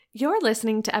You're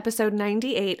listening to episode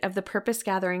 98 of the Purpose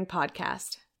Gathering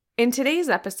podcast. In today's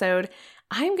episode,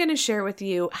 I'm going to share with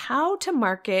you how to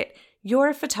market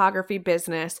your photography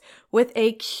business with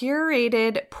a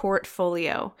curated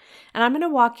portfolio. And I'm going to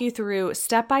walk you through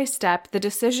step by step the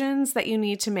decisions that you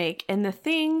need to make and the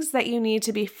things that you need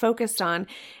to be focused on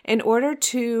in order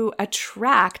to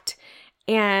attract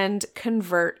and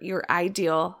convert your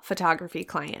ideal photography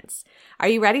clients. Are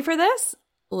you ready for this?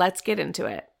 Let's get into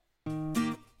it.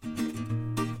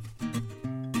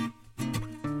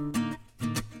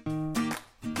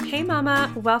 Hey mama,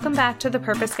 welcome back to the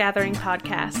Purpose Gathering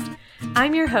podcast.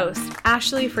 I'm your host,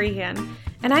 Ashley Freehan,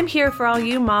 and I'm here for all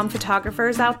you mom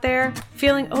photographers out there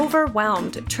feeling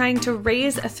overwhelmed trying to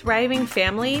raise a thriving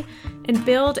family and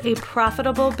build a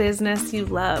profitable business you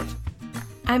love.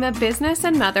 I'm a business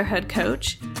and motherhood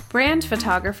coach, brand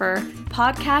photographer,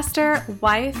 podcaster,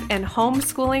 wife, and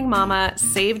homeschooling mama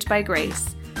saved by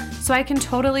grace. So I can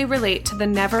totally relate to the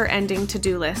never-ending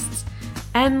to-do lists,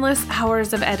 endless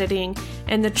hours of editing,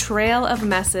 and the trail of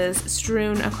messes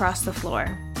strewn across the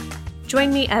floor.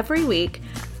 Join me every week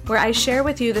where I share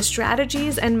with you the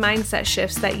strategies and mindset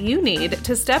shifts that you need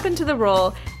to step into the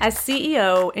role as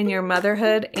CEO in your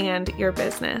motherhood and your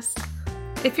business.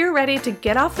 If you're ready to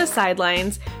get off the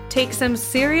sidelines, take some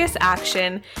serious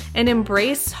action, and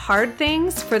embrace hard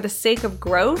things for the sake of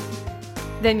growth,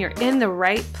 then you're in the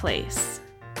right place.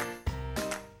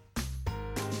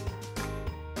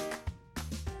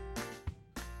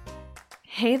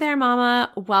 Hey there,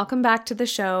 mama. Welcome back to the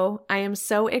show. I am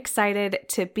so excited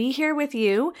to be here with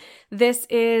you. This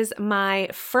is my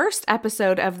first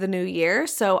episode of the new year,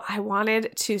 so I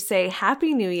wanted to say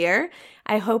Happy New Year.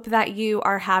 I hope that you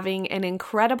are having an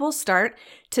incredible start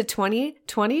to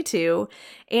 2022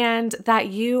 and that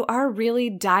you are really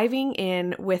diving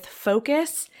in with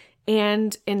focus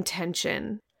and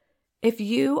intention. If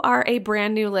you are a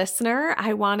brand new listener,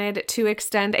 I wanted to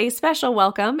extend a special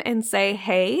welcome and say,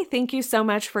 hey, thank you so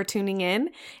much for tuning in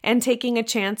and taking a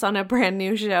chance on a brand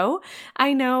new show.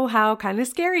 I know how kind of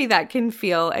scary that can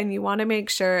feel, and you want to make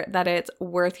sure that it's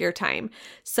worth your time.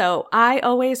 So I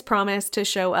always promise to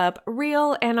show up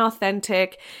real and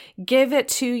authentic, give it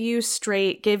to you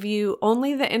straight, give you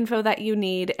only the info that you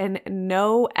need and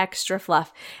no extra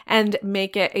fluff, and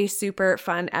make it a super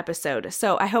fun episode.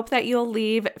 So I hope that you'll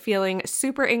leave feeling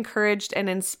super encouraged and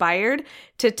inspired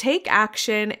to take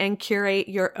action and curate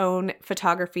your own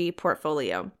photography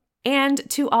portfolio. And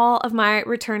to all of my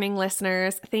returning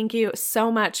listeners, thank you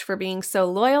so much for being so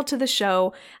loyal to the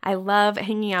show. I love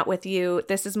hanging out with you.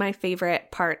 This is my favorite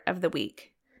part of the week.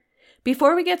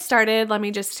 Before we get started, let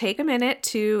me just take a minute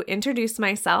to introduce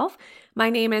myself. My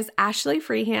name is Ashley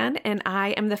Freehan, and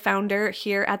I am the founder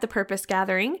here at the Purpose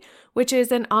Gathering, which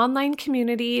is an online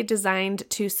community designed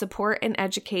to support and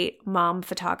educate mom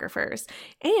photographers.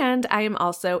 And I am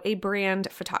also a brand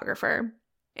photographer.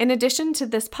 In addition to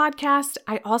this podcast,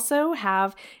 I also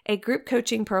have a group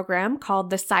coaching program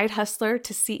called the Side Hustler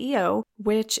to CEO,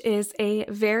 which is a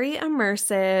very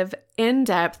immersive,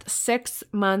 in-depth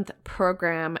 6-month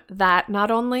program that not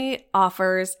only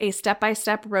offers a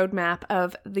step-by-step roadmap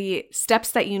of the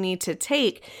steps that you need to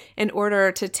take in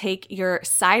order to take your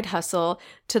side hustle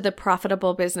to the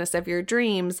profitable business of your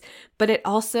dreams, but it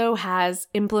also has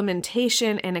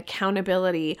implementation and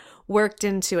accountability worked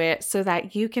into it so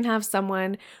that you can have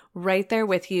someone right there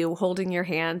with you holding your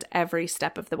hand every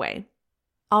step of the way.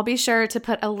 I'll be sure to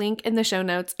put a link in the show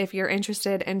notes if you're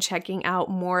interested in checking out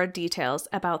more details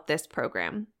about this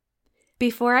program.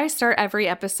 Before I start every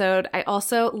episode, I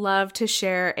also love to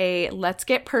share a Let's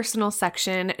Get Personal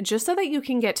section just so that you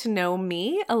can get to know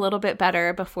me a little bit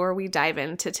better before we dive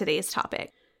into today's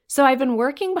topic. So I've been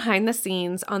working behind the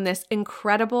scenes on this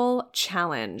incredible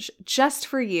challenge just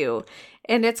for you,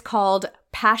 and it's called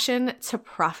Passion to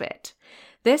Profit.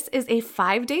 This is a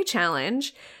 5-day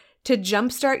challenge to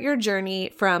jumpstart your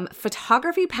journey from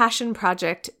photography passion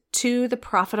project to the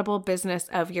profitable business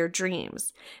of your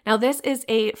dreams. Now, this is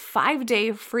a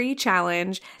 5-day free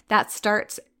challenge that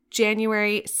starts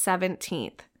January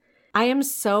 17th. I am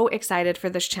so excited for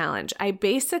this challenge. I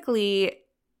basically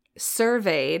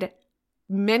surveyed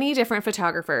many different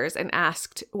photographers and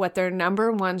asked what their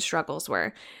number one struggles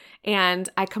were. And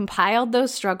I compiled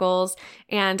those struggles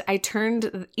and I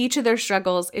turned each of their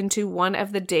struggles into one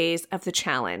of the days of the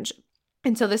challenge.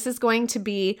 And so this is going to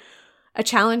be a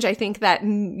challenge I think that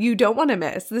you don't want to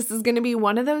miss. This is going to be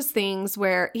one of those things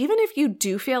where even if you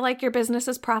do feel like your business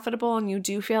is profitable and you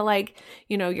do feel like,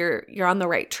 you're on the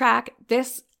right track,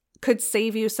 this could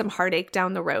save you some heartache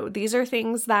down the road. These are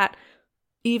things that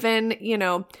even,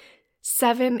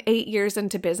 7, 8 years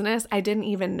into business, I didn't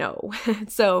even know.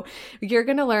 So you're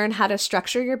going to learn how to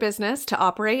structure your business to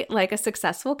operate like a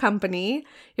successful company.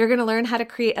 You're going to learn how to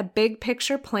create a big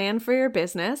picture plan for your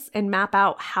business and map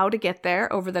out how to get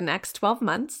there over the next 12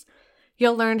 months.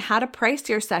 You'll learn how to price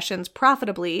your sessions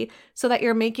profitably so that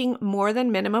you're making more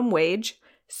than minimum wage.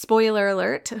 Spoiler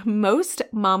alert, most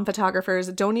mom photographers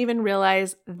don't even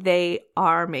realize they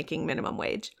are making minimum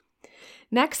wage.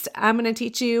 Next, I'm going to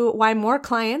teach you why more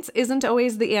clients isn't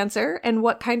always the answer and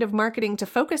what kind of marketing to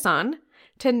focus on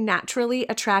to naturally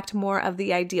attract more of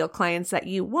the ideal clients that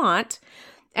you want.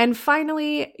 And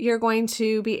finally, you're going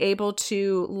to be able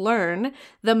to learn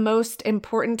the most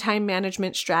important time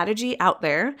management strategy out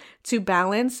there to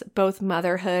balance both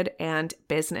motherhood and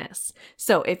business.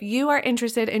 So if you are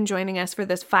interested in joining us for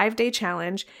this 5-day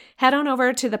challenge, head on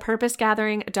over to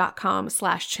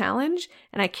thepurposegathering.com/challenge,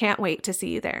 and I can't wait to see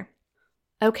you there.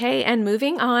 Okay, and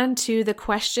moving on to the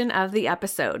question of the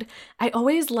episode. I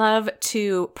always love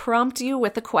to prompt you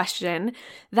with a question.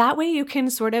 That way you can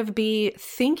sort of be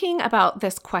thinking about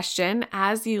this question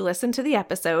as you listen to the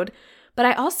episode. But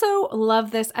I also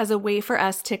love this as a way for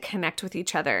us to connect with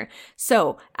each other.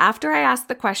 So after I ask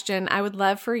the question, I would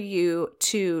love for you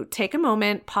to take a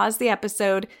moment, pause the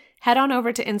episode, head on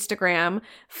over to Instagram,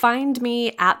 find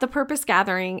me at The Purpose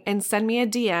Gathering, and send me a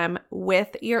DM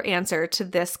with your answer to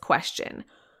this question.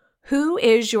 Who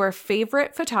is your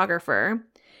favorite photographer,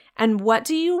 and what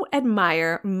do you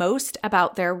admire most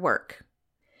about their work?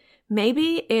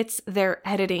 Maybe it's their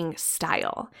editing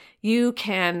style. You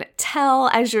can tell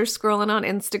as you're scrolling on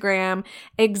Instagram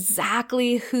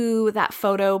exactly who that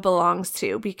photo belongs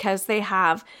to because they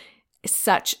have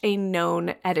such a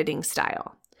known editing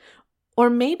style. Or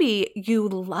maybe you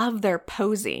love their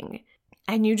posing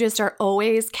and you just are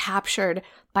always captured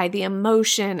by the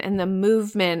emotion and the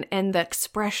movement and the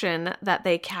expression that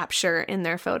they capture in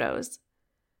their photos.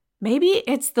 Maybe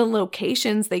it's the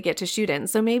locations they get to shoot in.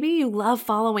 So maybe you love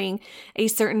following a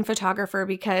certain photographer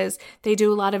because they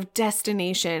do a lot of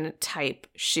destination type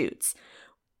shoots.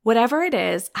 Whatever it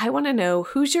is, I want to know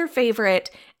who's your favorite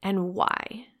and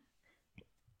why.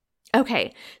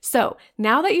 Okay, so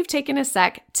now that you've taken a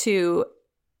sec to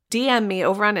DM me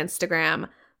over on Instagram,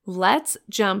 let's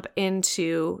jump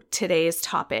into today's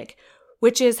topic,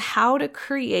 which is how to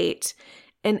create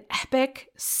an epic,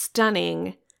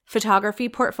 stunning photography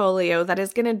portfolio that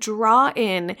is going to draw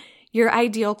in your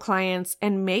ideal clients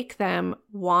and make them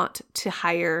want to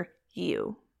hire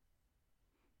you.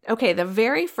 Okay, the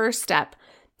very first step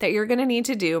that you're going to need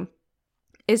to do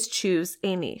is choose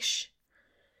a niche.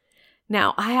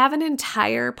 Now, I have an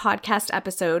entire podcast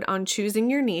episode on choosing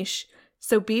your niche,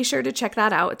 so be sure to check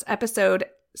that out. It's episode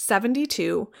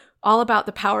 72, all about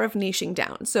the power of niching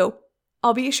down. So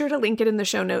I'll be sure to link it in the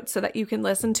show notes so that you can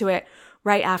listen to it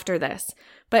right after this.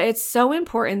 But it's so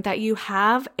important that you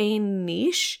have a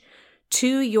niche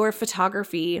to your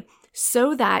photography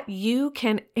so that you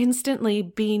can instantly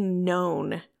be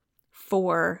known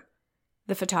for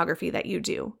the photography that you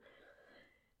do.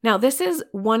 Now, this is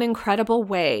one incredible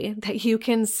way that you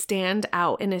can stand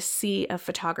out in a sea of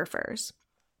photographers.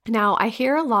 Now, I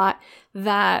hear a lot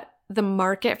that the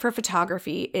market for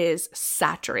photography is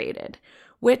saturated,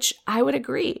 which I would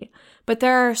agree. But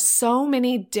there are so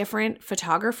many different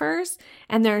photographers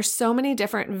and there are so many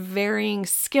different varying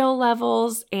skill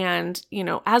levels and,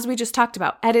 as we just talked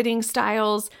about, editing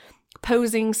styles,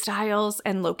 posing styles,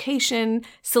 and location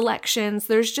selections.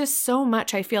 There's just so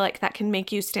much I feel like that can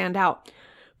make you stand out.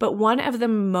 But one of the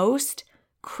most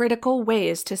critical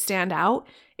ways to stand out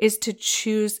is to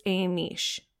choose a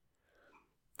niche.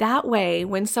 That way,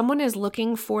 when someone is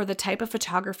looking for the type of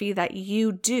photography that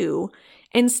you do,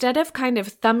 instead of kind of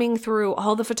thumbing through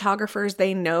all the photographers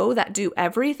they know that do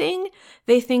everything,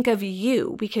 they think of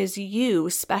you because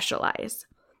you specialize.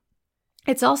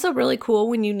 It's also really cool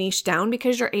when you niche down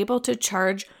because you're able to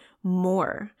charge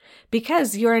more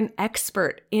because you're an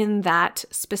expert in that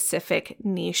specific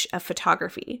niche of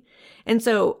photography. And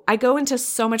so I go into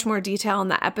so much more detail in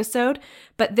that episode,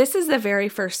 but this is the very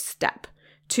first step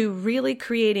to really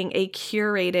creating a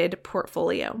curated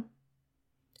portfolio.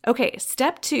 Okay,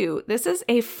 step 2, this is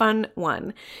a fun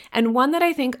one, and one that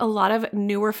I think a lot of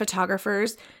newer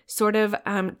photographers sort of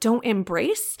don't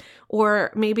embrace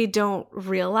or maybe don't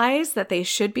realize that they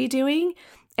should be doing.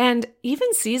 And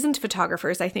even seasoned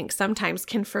photographers, I think, sometimes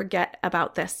can forget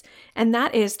about this, and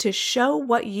that is to show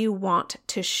what you want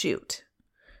to shoot.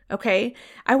 Okay,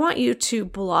 I want you to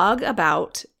blog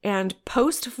about and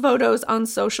post photos on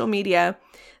social media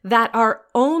that are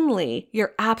only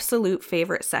your absolute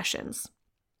favorite sessions.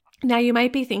 Now, you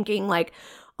might be thinking like,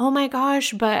 oh my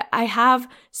gosh, but I have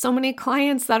so many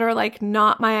clients that are like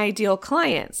not my ideal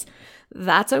clients.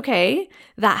 That's okay.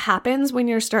 That happens when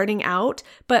you're starting out.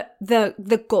 But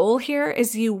the goal here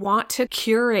is you want to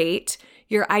curate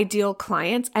your ideal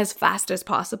clients as fast as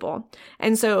possible.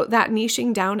 And so that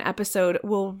niching down episode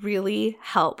will really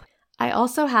help. I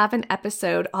also have an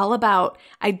episode all about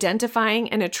identifying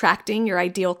and attracting your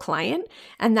ideal client,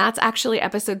 and that's actually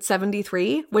episode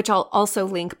 73, which I'll also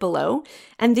link below.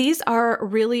 And these are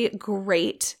really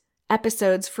great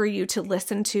episodes for you to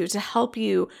listen to help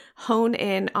you hone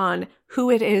in on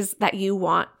who it is that you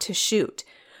want to shoot.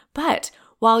 But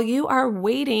while you are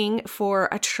waiting for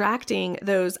attracting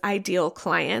those ideal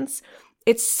clients,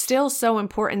 it's still so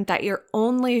important that you're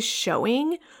only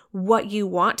showing what you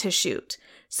want to shoot.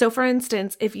 So for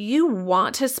instance, if you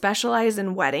want to specialize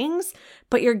in weddings,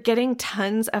 but you're getting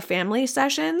tons of family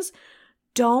sessions,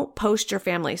 don't post your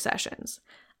family sessions.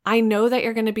 I know that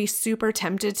you're going to be super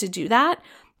tempted to do that,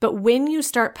 but when you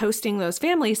start posting those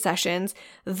family sessions,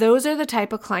 those are the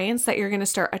type of clients that you're going to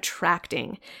start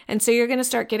attracting. And so you're going to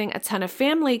start getting a ton of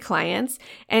family clients,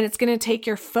 and it's going to take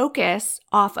your focus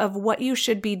off of what you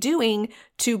should be doing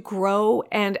to grow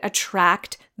and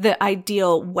attract the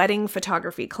ideal wedding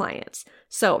photography clients.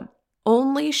 So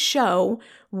only show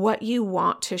what you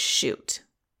want to shoot.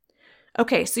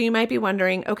 Okay, so you might be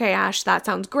wondering, okay, Ash, that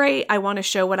sounds great. I want to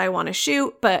show what I want to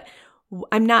shoot, but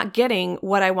I'm not getting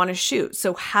what I want to shoot.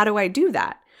 So how do I do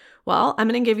that? Well, I'm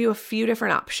going to give you a few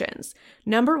different options.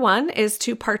 Number one is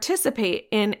to participate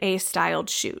in a styled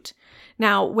shoot.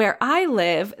 Now, where I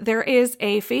live, there is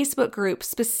a Facebook group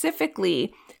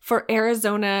specifically for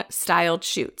Arizona styled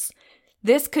shoots.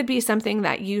 This could be something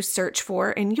that you search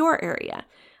for in your area.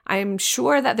 I'm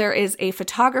sure that there is a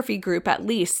photography group at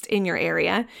least in your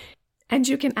area. And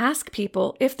you can ask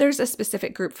people if there's a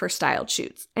specific group for styled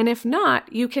shoots. And if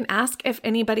not, you can ask if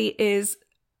anybody is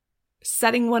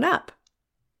setting one up.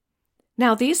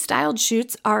 Now, these styled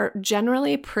shoots are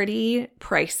generally pretty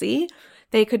pricey.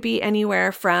 They could be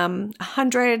anywhere from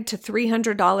 $100 to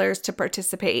 $300 to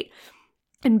participate.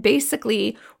 And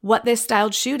basically, what this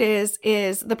styled shoot is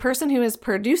the person who is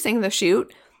producing the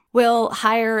shoot will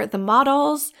hire the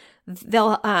models.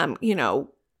 They'll,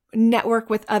 network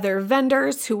with other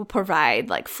vendors who will provide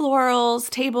like florals,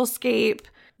 tablescape,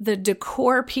 the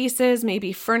decor pieces,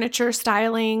 maybe furniture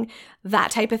styling,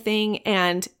 that type of thing.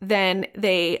 And then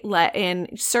they let in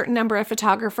a certain number of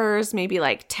photographers, maybe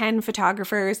like 10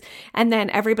 photographers, and then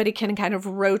everybody can kind of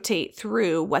rotate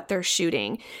through what they're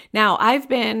shooting. Now, I've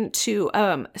been to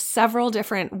several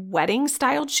different wedding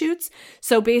styled shoots.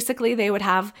 So basically they would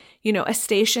have, a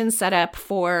station set up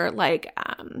for like,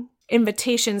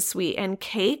 invitation suite and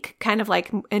cake, kind of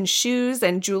like, and shoes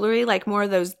and jewelry, like more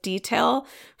of those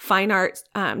fine art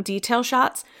detail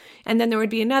shots. And then there would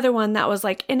be another one that was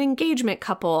like an engagement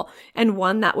couple and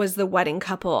one that was the wedding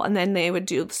couple. And then they would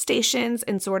do stations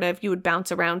and sort of, you would bounce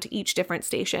around to each different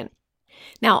station.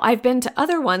 Now, I've been to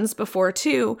other ones before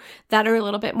too that are a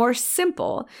little bit more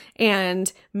simple,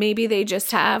 and maybe they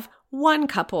just have one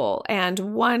couple and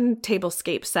one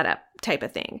tablescape setup type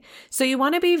of thing. So you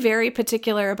want to be very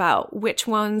particular about which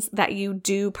ones that you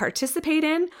do participate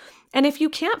in. And if you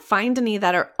can't find any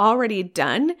that are already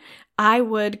done, I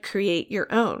would create your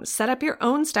own. Set up your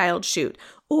own styled shoot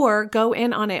or go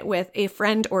in on it with a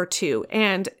friend or two.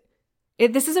 And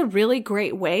this is a really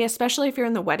great way, especially if you're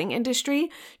in the wedding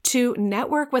industry, to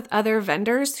network with other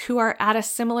vendors who are at a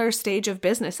similar stage of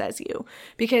business as you,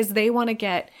 because they want to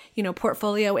get,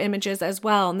 portfolio images as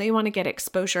well, and they want to get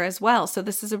exposure as well. So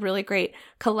this is a really great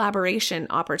collaboration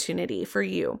opportunity for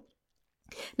you.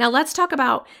 Now let's talk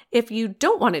about if you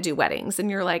don't want to do weddings and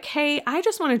you're like, hey, I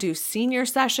just want to do senior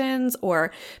sessions,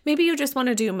 or maybe you just want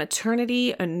to do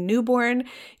maternity, a newborn.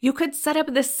 You could set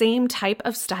up the same type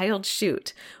of styled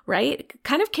shoot, right?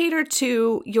 Kind of cater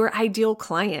to your ideal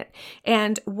client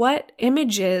and what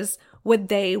images would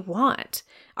they want?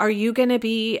 Are you going to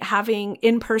be having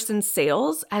in-person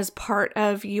sales as part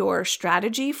of your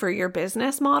strategy for your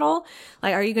business model?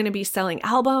 Like, are you going to be selling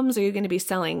albums? Are you going to be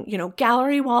selling,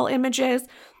 gallery wall images?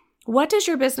 What does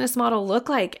your business model look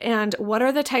like? And what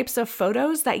are the types of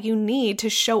photos that you need to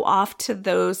show off to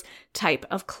those type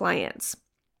of clients?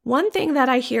 One thing that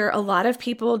I hear a lot of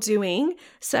people doing,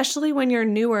 especially when you're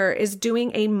newer, is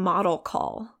doing a model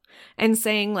call. And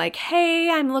saying like, hey,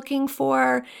 I'm looking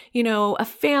for, a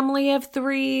family of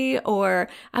 3, or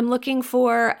I'm looking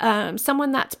for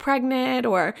someone that's pregnant,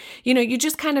 or, you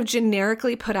just kind of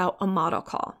generically put out a model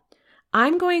call.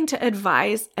 I'm going to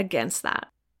advise against that.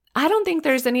 I don't think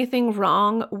there's anything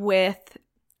wrong with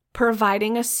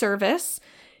providing a service.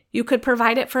 You could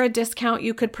provide it for a discount.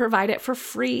 You could provide it for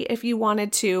free if you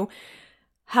wanted to.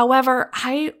 However,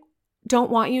 I don't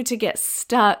want you to get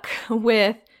stuck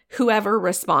with whoever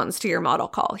responds to your model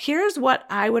call. Here's what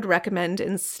I would recommend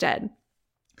instead.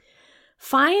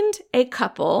 Find a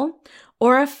couple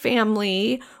or a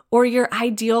family or your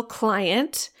ideal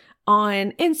client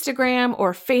on Instagram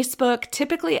or Facebook.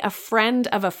 Typically, a friend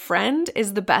of a friend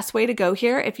is the best way to go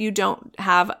here if you don't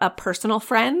have a personal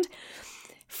friend.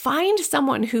 Find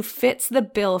someone who fits the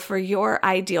bill for your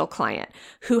ideal client,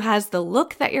 who has the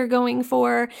look that you're going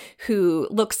for, who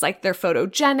looks like they're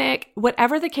photogenic,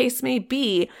 whatever the case may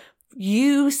be.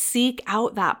 You seek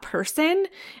out that person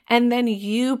and then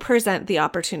you present the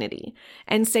opportunity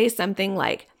and say something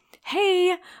like,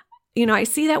 hey, I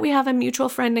see that we have a mutual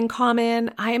friend in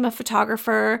common. I am a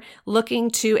photographer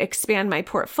looking to expand my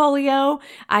portfolio.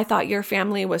 I thought your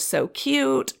family was so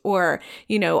cute, or,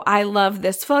 I love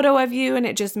this photo of you and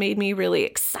it just made me really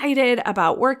excited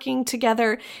about working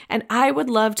together. And I would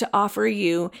love to offer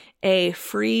you a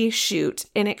free shoot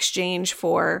in exchange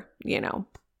for,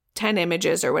 10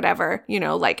 images or whatever,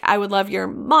 I would love your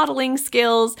modeling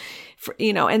skills,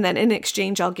 and then in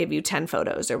exchange, I'll give you 10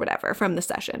 photos or whatever from the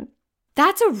session.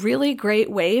 That's a really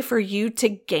great way for you to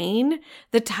gain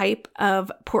the type of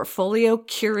portfolio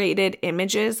curated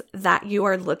images that you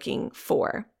are looking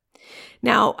for.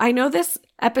 Now, I know this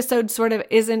episode sort of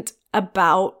isn't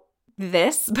about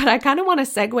this, but I kind of want to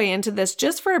segue into this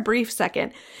just for a brief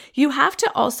second. You have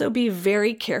to also be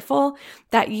very careful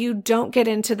that you don't get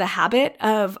into the habit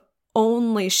of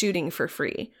only shooting for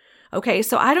free. Okay,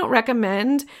 so I don't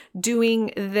recommend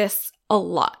doing this a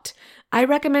lot. I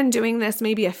recommend doing this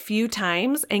maybe a few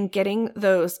times and getting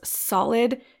those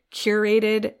solid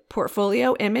curated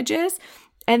portfolio images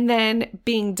and then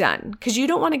being done, because you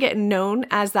don't want to get known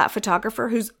as that photographer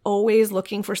who's always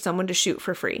looking for someone to shoot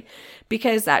for free,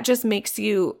 because that just makes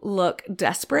you look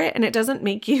desperate and it doesn't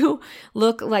make you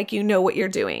look like you know what you're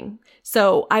doing.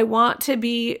 So I want to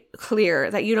be clear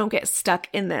that you don't get stuck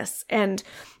in this, and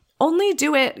only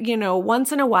do it,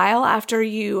 once in a while after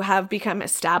you have become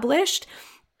established.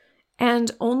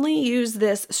 And only use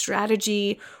this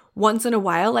strategy once in a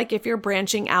while, like if you're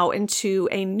branching out into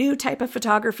a new type of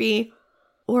photography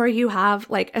or you have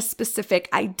like a specific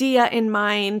idea in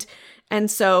mind. And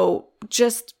so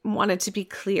just wanted to be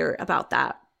clear about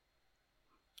that.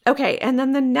 Okay, and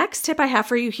then the next tip I have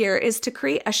for you here is to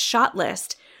create a shot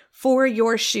list for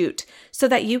your shoot so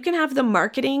that you can have the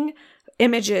marketing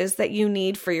images that you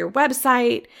need for your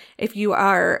website. If you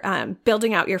are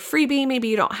building out your freebie, maybe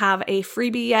you don't have a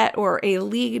freebie yet, or a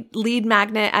lead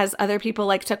magnet, as other people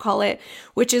like to call it,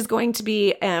 which is going to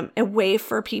be a way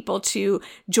for people to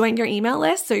join your email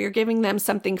list. So you're giving them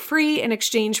something free in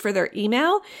exchange for their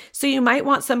email. So you might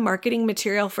want some marketing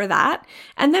material for that.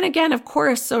 And then again, of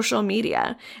course, social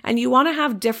media. And you want to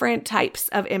have different types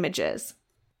of images.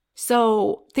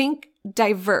 So think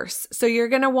diverse. So you're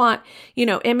going to want,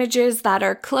 images that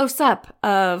are close up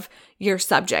of your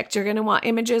subject. You're going to want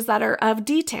images that are of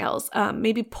details,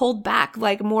 maybe pulled back,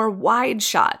 like more wide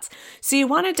shots. So you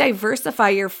want to diversify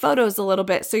your photos a little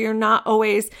bit. So you're not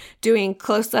always doing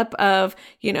close up of,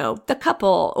 the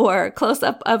couple or close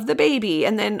up of the baby.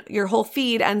 And then your whole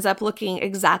feed ends up looking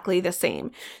exactly the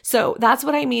same. So that's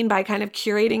what I mean by kind of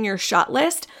curating your shot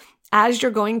list as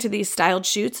you're going to these styled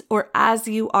shoots, or as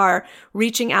you are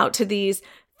reaching out to these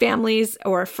families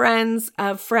or friends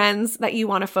of friends that you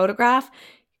want to photograph.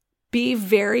 Be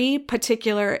very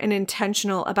particular and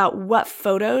intentional about what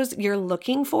photos you're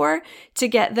looking for to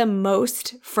get the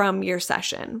most from your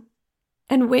session.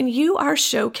 And when you are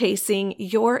showcasing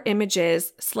your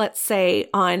images, let's say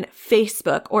on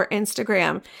Facebook or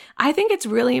Instagram, I think it's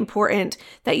really important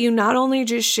that you not only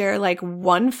just share like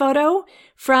one photo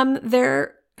from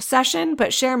their session,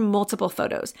 but share multiple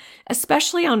photos,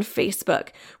 especially on Facebook.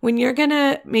 When you're going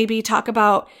to maybe talk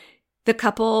about the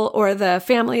couple or the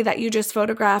family that you just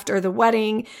photographed or the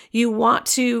wedding, you want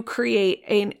to create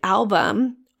an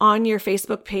album on your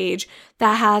Facebook page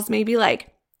that has maybe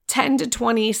like 10 to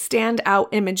 20 standout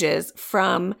images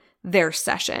from their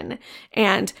session,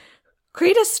 and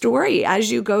create a story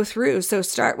as you go through. So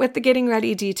start with the getting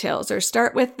ready details, or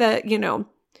start with the,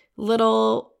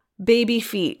 little baby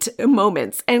feet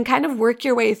moments, and kind of work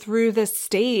your way through the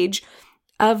stage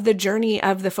of the journey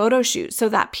of the photo shoot so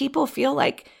that people feel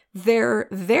like they're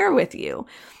there with you.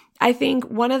 I think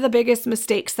one of the biggest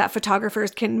mistakes that photographers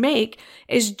can make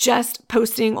is just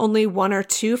posting only one or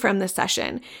two from the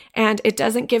session, and it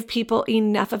doesn't give people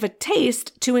enough of a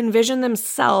taste to envision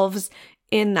themselves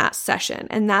in that session.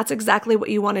 And that's exactly what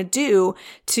you want to do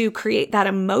to create that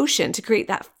emotion, to create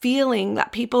that feeling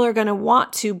that people are going to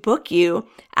want to book you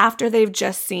after they've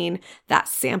just seen that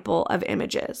sample of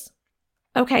images.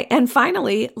 Okay, and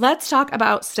finally, let's talk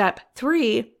about step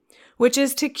 3, which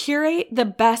is to curate the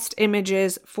best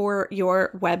images for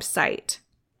your website.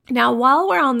 Now, while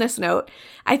we're on this note,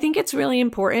 I think it's really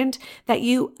important that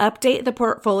you update the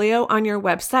portfolio on your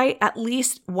website at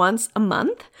least once a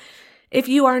month. If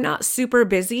you are not super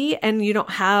busy and you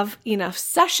don't have enough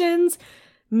sessions,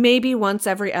 maybe once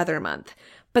every other month.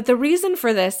 But the reason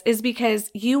for this is because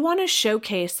you want to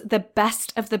showcase the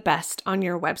best of the best on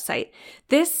your website.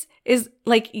 This is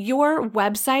like your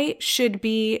website should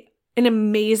be an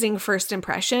amazing first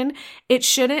impression. It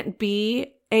shouldn't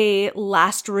be a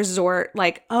last resort,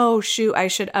 like, oh shoot, I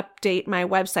should update my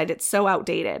website. It's so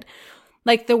outdated.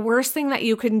 Like the worst thing that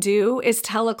you can do is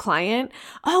tell a client,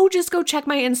 oh, just go check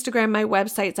my Instagram. My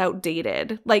website's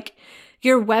outdated. Like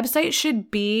your website should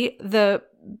be the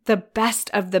best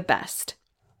of the best.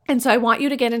 And so I want you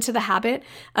to get into the habit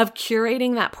of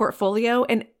curating that portfolio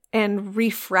and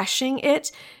refreshing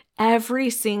it every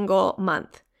single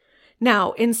month.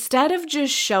 Now, instead of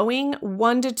just showing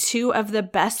 1 to 2 of the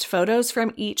best photos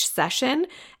from each session,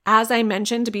 as I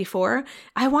mentioned before,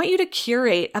 I want you to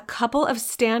curate a couple of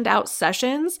standout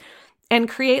sessions and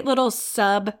create little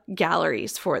sub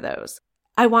galleries for those.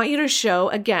 I want you to show,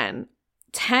 again,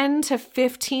 10 to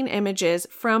 15 images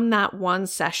from that one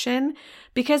session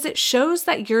because it shows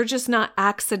that you're just not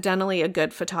accidentally a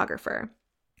good photographer.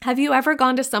 Have you ever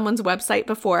gone to someone's website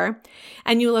before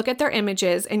and you look at their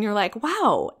images and you're like,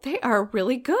 wow, they are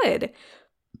really good.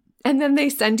 And then they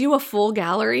send you a full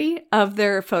gallery of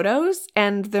their photos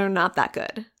and they're not that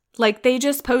good. Like they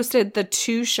just posted the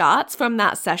 2 shots from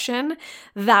that session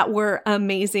that were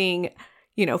amazing,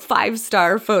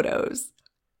 5-star photos.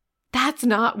 That's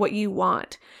not what you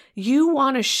want. You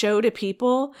want to show to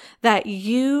people that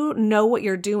you know what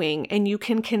you're doing and you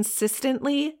can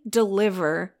consistently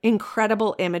deliver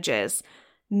incredible images,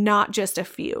 not just a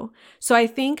few. So I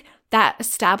think that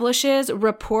establishes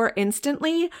rapport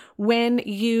instantly when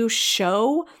you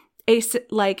show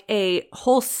a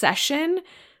whole session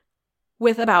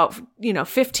with about,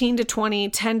 15 to 20,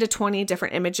 10 to 20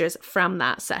 different images from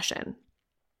that session.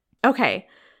 Okay.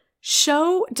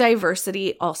 Show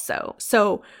diversity also.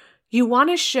 So you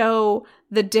want to show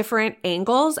the different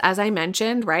angles, as I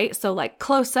mentioned, right? So like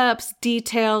close-ups,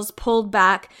 details, pulled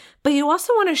back, but you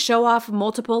also want to show off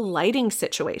multiple lighting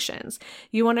situations.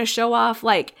 You want to show off,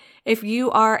 like, if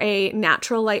you are a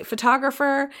natural light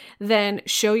photographer, then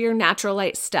show your natural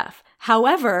light stuff.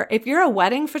 However, if you're a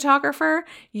wedding photographer,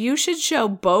 you should show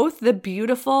both the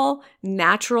beautiful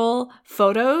natural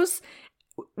photos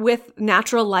with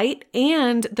natural light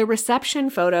and the reception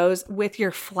photos with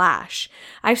your flash.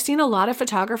 I've seen a lot of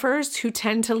photographers who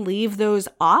tend to leave those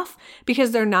off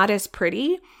because they're not as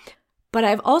pretty. But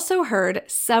I've also heard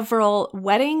several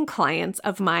wedding clients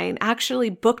of mine actually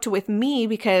booked with me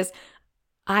because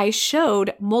I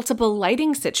showed multiple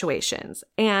lighting situations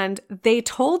and they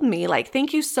told me, like,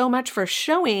 thank you so much for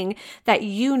showing that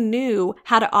you knew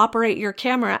how to operate your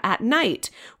camera at night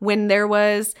when there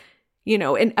was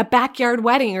in a backyard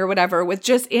wedding or whatever with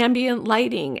just ambient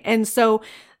lighting. And so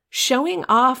showing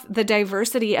off the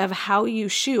diversity of how you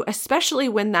shoot, especially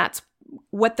when that's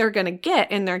what they're going to get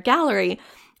in their gallery,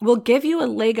 will give you a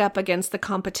leg up against the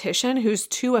competition who's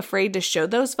too afraid to show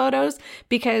those photos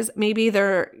because maybe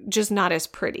they're just not as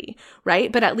pretty,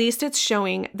 right? But at least it's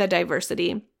showing the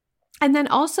diversity. And then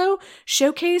also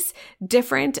showcase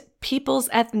different people's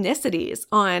ethnicities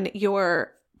on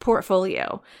your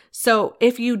portfolio. So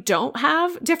if you don't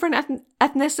have different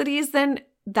ethnicities, then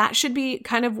that should be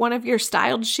kind of one of your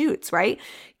styled shoots, right?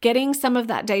 Getting some of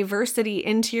that diversity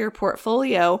into your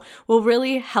portfolio will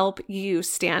really help you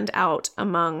stand out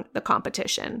among the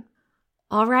competition.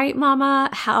 All right,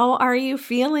 Mama, how are you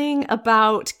feeling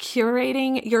about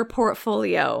curating your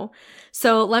portfolio?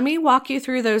 So let me walk you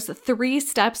through those 3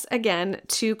 steps again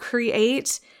to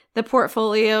create the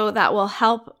portfolio that will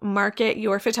help market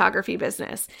your photography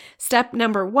business. Step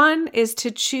number 1 is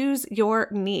to choose your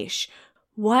niche.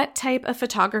 What type of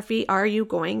photography are you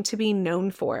going to be known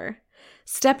for?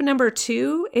 Step number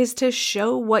 2 is to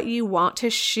show what you want to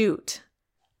shoot.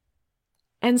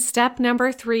 And step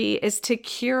number 3 is to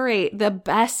curate the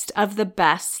best of the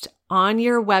best on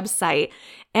your website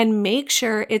and make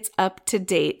sure it's up to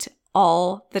date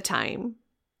all the time.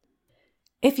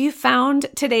 If you found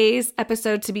today's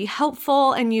episode to be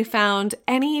helpful and you found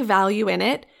any value in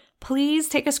it, please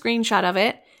take a screenshot of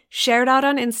it, share it out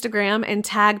on Instagram, and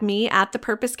tag me at The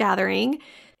Purpose Gathering.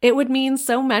 It would mean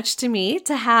so much to me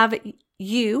to have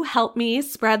you help me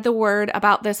spread the word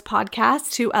about this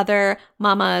podcast to other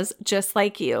mamas just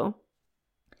like you.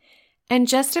 And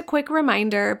just a quick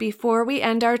reminder before we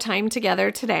end our time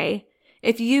together today,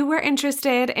 If you were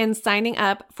interested in signing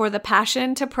up for the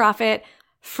Passion to Profit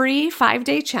free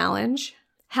 5-day challenge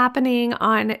happening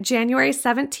on January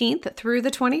 17th through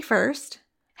the 21st,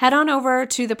 head on over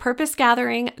to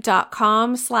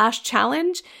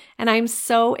thepurposegathering.com/challenge, and I'm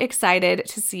so excited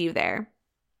to see you there.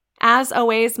 As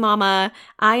always, Mama,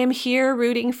 I am here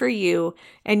rooting for you,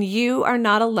 and you are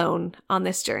not alone on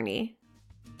this journey.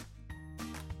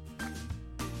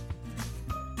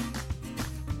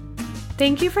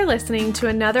 Thank you for listening to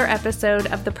another episode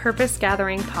of the Purpose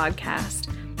Gathering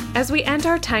podcast. As we end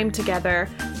our time together,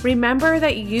 remember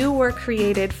that you were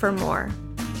created for more.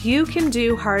 You can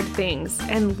do hard things,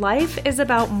 and life is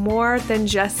about more than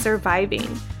just surviving.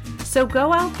 So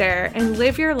go out there and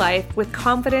live your life with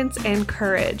confidence and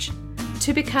courage.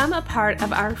 To become a part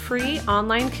of our free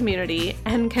online community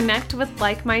and connect with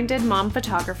like-minded mom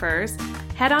photographers,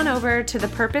 head on over to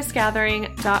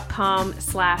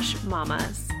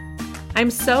thepurposegathering.com/mamas. I'm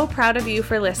so proud of you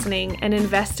for listening and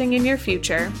investing in your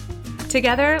future.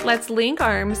 Together, let's link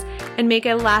arms and make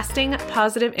a lasting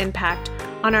positive impact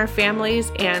on our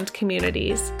families and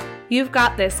communities. You've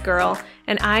got this, girl,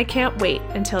 and I can't wait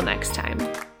until next time.